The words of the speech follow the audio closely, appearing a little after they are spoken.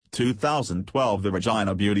2012 The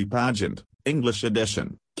Vagina Beauty Pageant, English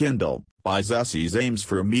edition, Kindle, by Zessie's aims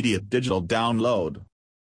for immediate digital download.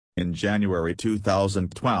 In January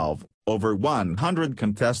 2012, over 100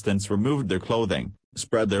 contestants removed their clothing,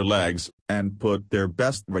 spread their legs, and put their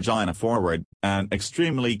best vagina forward, and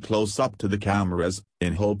extremely close up to the cameras,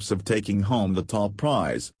 in hopes of taking home the top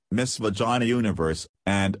prize, Miss Vagina Universe,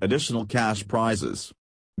 and additional cash prizes.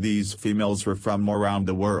 These females were from around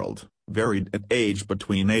the world, varied in age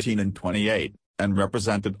between 18 and 28, and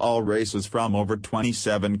represented all races from over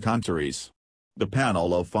 27 countries. The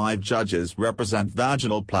panel of 5 judges represent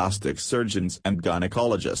vaginal plastic surgeons and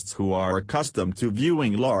gynecologists who are accustomed to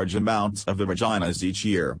viewing large amounts of the vaginas each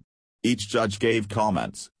year. Each judge gave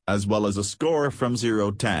comments, as well as a score from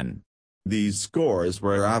 0 to 10. These scores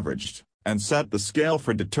were averaged, and set the scale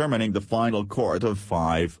for determining the final court of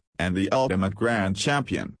 5, and the ultimate grand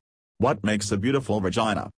champion. What makes a beautiful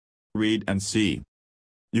vagina? Read and see.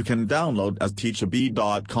 You can download as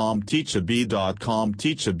teachabee.com, teachabee.com,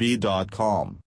 teachabee.com.